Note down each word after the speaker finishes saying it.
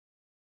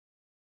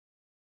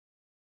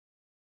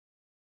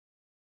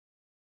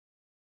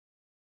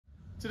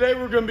Today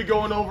we're going to be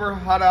going over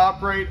how to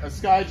operate a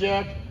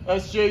Skyjack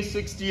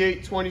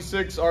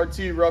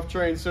SJ6826RT rough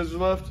terrain scissor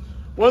lift.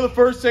 One of the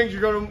first things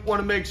you're going to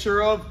want to make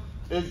sure of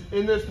is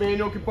in this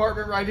manual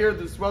compartment right here,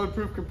 this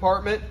weatherproof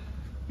compartment,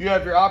 you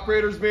have your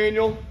operator's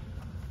manual,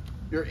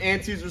 your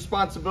ANSI's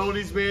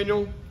responsibilities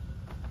manual,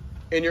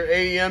 and your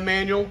AEM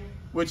manual,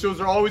 which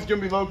those are always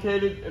going to be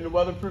located in the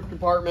weatherproof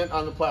compartment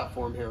on the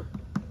platform here.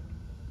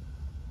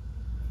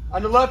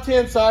 On the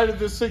left-hand side of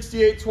this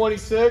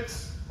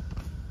 6826,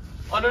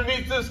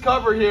 underneath this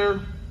cover here,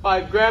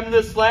 by grabbing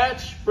this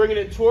latch, bringing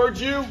it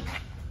towards you,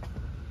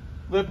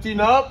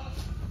 lifting up.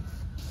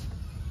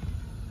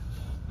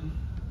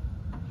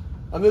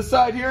 On this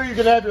side here, you're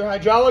going to have your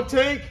hydraulic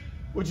tank,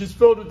 which is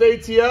filled with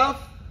ATF,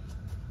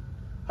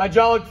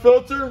 hydraulic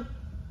filter,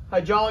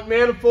 hydraulic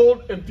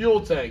manifold, and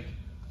fuel tank.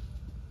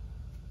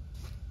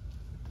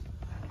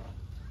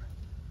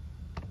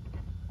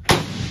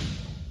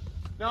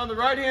 Now on the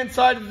right-hand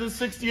side of this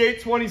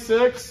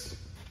 6826,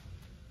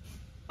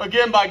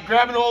 again, by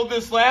grabbing hold of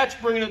this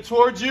latch, bringing it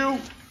towards you,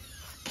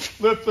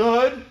 lift the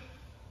hood.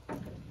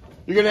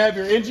 You're going to have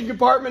your engine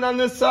compartment on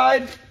this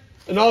side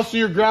and also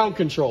your ground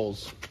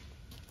controls.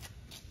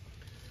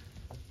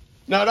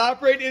 Now to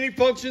operate any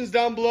functions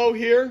down below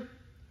here,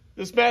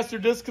 this master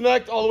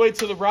disconnect all the way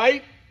to the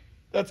right,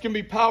 that's going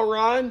to be power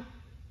on,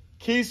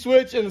 key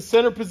switch in the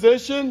center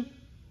position,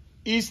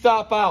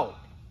 e-stop out.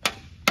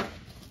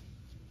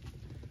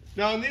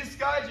 Now in these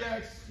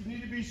Skyjacks, you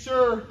need to be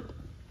sure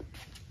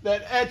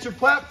that at your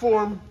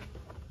platform,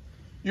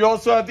 you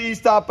also have the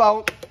e-stop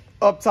out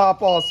up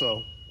top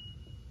also.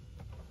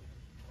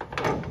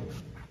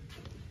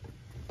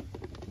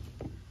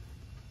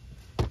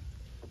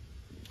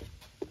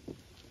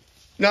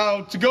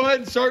 Now, to go ahead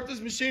and start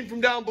this machine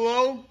from down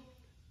below,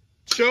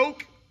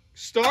 choke,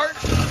 start.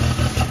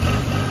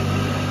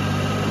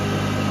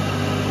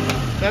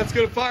 That's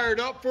going to fire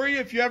it up for you.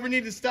 If you ever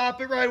need to stop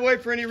it right away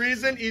for any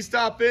reason,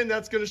 e-stop in,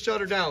 that's going to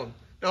shut her down.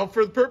 Now,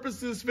 for the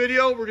purpose of this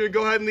video, we're going to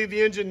go ahead and leave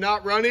the engine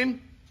not running.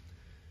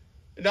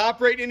 And to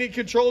operate any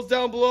controls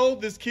down below,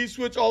 this key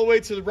switch all the way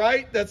to the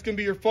right, that's going to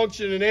be your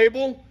function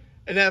enable.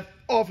 And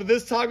off of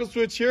this toggle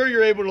switch here,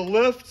 you're able to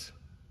lift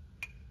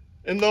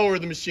and lower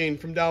the machine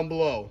from down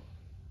below.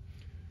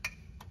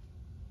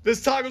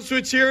 This toggle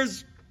switch here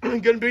is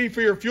going to be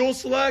for your fuel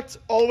select.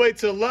 All the way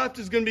to the left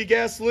is going to be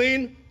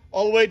gasoline.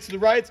 All the way to the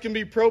right is going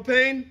to be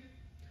propane.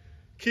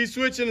 Key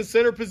switch in the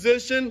center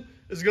position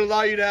is going to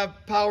allow you to have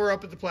power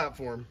up at the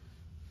platform.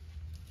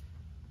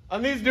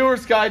 On these newer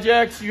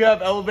Skyjacks, you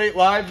have Elevate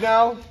Live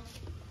now,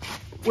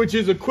 which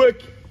is a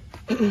quick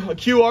a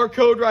QR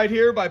code right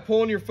here by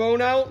pulling your phone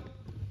out,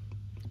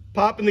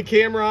 popping the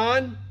camera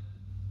on,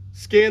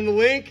 scan the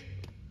link.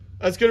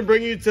 That's going to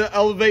bring you to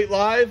Elevate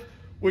Live,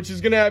 which is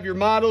going to have your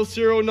model,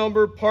 serial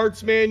number,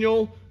 parts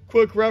manual,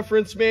 quick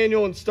reference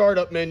manual, and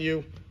startup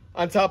menu,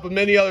 on top of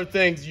many other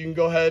things. You can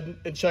go ahead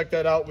and check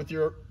that out with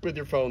your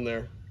phone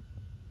there.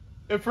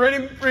 If for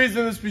any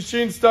reason this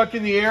machine's stuck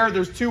in the air,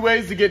 there's two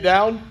ways to get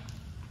down.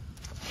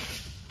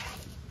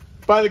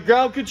 By the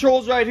ground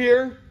controls right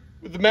here,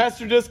 with the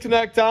master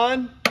disconnect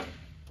on,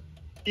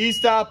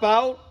 e-stop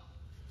out,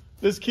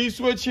 this key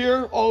switch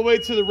here, all the way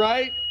to the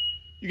right,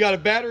 you got a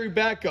battery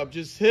backup.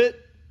 Just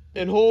hit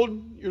and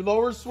hold your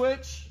lower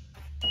switch,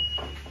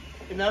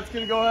 and that's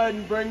going to go ahead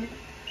and bring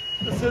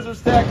the scissor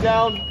stack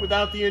down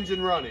without the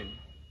engine running.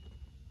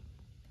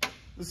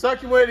 The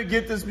second way to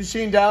get this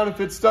machine down if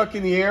it's stuck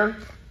in the air,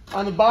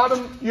 on the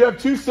bottom, you have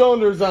two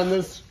cylinders on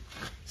this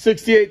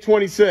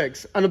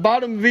 6826. On the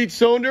bottom of each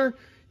cylinder,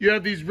 you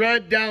have these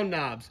red down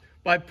knobs.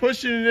 By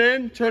pushing it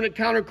in, turn it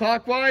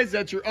counterclockwise,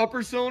 that's your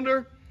upper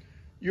cylinder.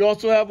 You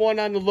also have one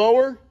on the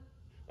lower.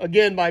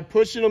 Again, by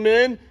pushing them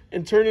in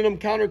and turning them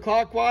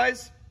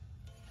counterclockwise.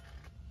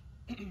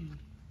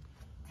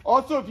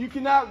 Also, if you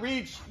cannot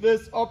reach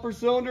this upper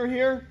cylinder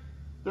here,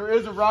 there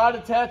is a rod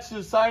attached to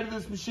the side of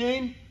this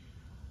machine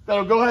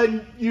that'll go ahead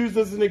and use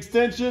as an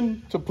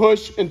extension to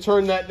push and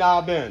turn that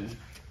knob in.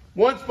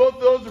 Once both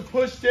of those are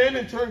pushed in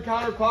and turned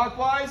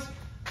counterclockwise,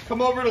 come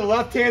over to the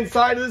left-hand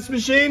side of this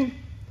machine.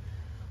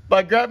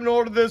 By grabbing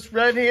hold of this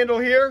red handle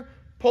here,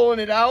 pulling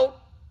it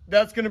out,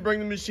 that's going to bring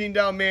the machine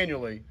down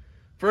manually.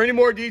 For any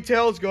more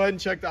details, go ahead and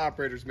check the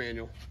operator's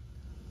manual.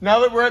 Now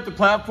that we're at the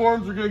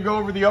platforms, we're going to go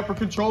over the upper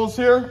controls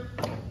here.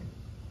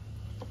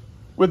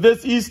 With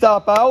this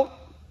e-stop out,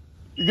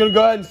 you're going to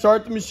go ahead and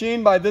start the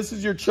machine by this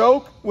is your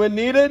choke when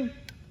needed.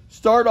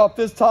 Start off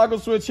this toggle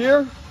switch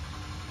here.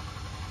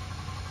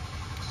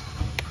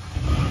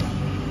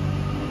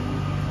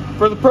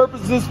 For the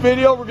purpose of this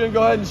video, we're going to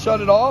go ahead and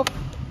shut it off.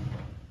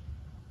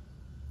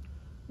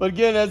 But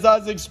again, as I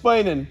was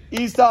explaining,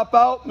 e-stop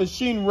out,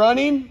 machine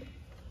running.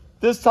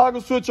 This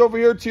toggle switch over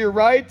here to your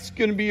right is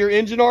going to be your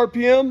engine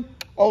RPM.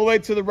 All the way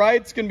to the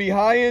right, it's going to be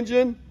high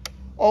engine.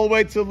 All the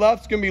way to the left,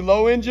 it's going to be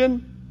low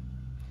engine.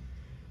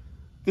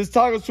 This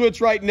toggle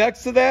switch right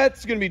next to that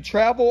is going to be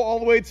travel all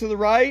the way to the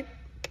right,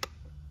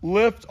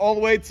 lift all the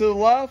way to the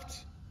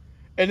left,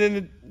 and then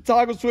the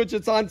toggle switch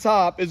that's on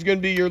top is going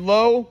to be your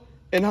low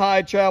and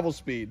high travel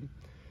speed.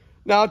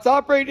 Now, to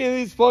operate any of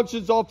these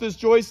functions off this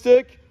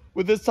joystick,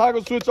 with this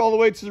toggle switch all the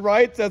way to the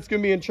right, that's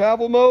going to be in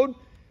travel mode.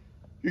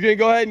 You're going to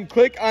go ahead and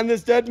click on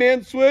this dead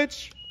man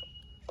switch.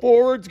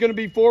 Forward is going to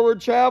be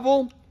forward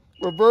travel.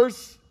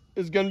 Reverse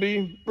is going to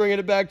be bringing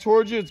it back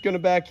towards you. It's going to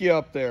back you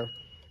up there.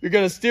 You're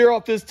going to steer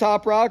off this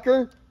top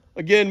rocker.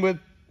 Again, with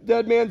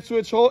dead man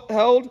switch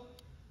held,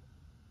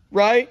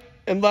 right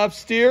and left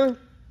steer.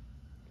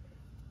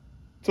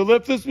 To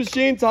lift this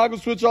machine, toggle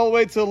switch all the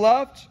way to the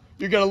left.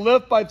 You're going to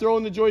lift by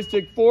throwing the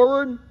joystick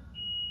forward,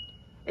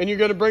 and you're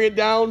going to bring it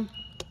down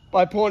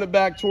by pulling it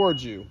back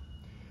towards you.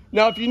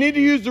 Now, if you need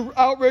to use the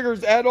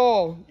outriggers at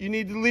all, you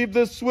need to leave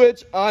this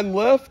switch on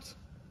lift.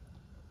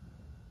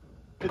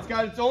 It's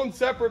got its own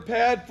separate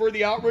pad for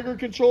the outrigger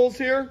controls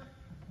here.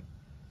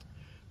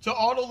 To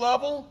auto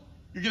level,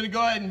 you're going to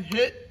go ahead and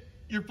hit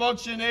your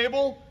function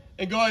enable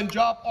and go ahead and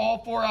drop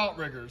all 4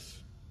 outriggers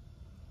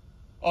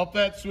off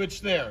that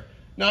switch there.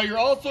 Now, you're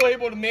also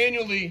able to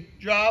manually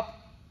drop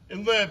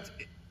and lift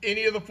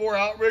any of the 4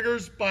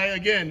 outriggers by,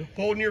 again,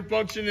 holding your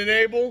function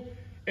enable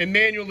and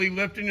manually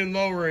lifting and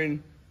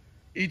lowering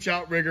each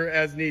outrigger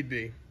as need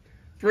be.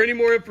 For any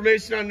more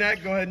information on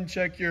that, go ahead and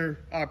check your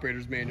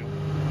operator's manual.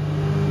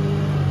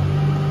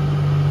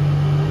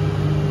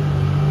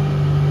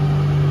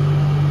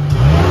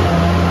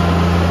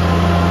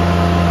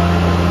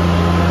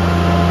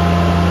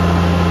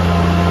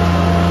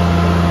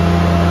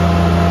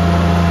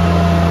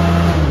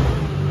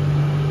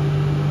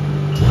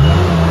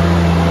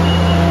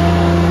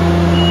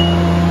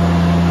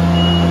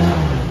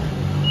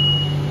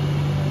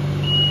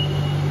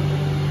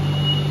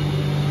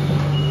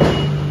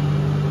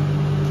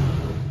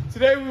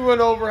 Today we went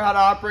over how to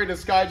operate a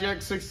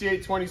Skyjack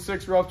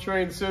 6826 rough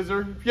terrain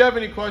scissor. If you have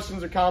any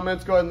questions or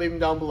comments, go ahead and leave them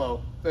down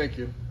below. Thank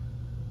you.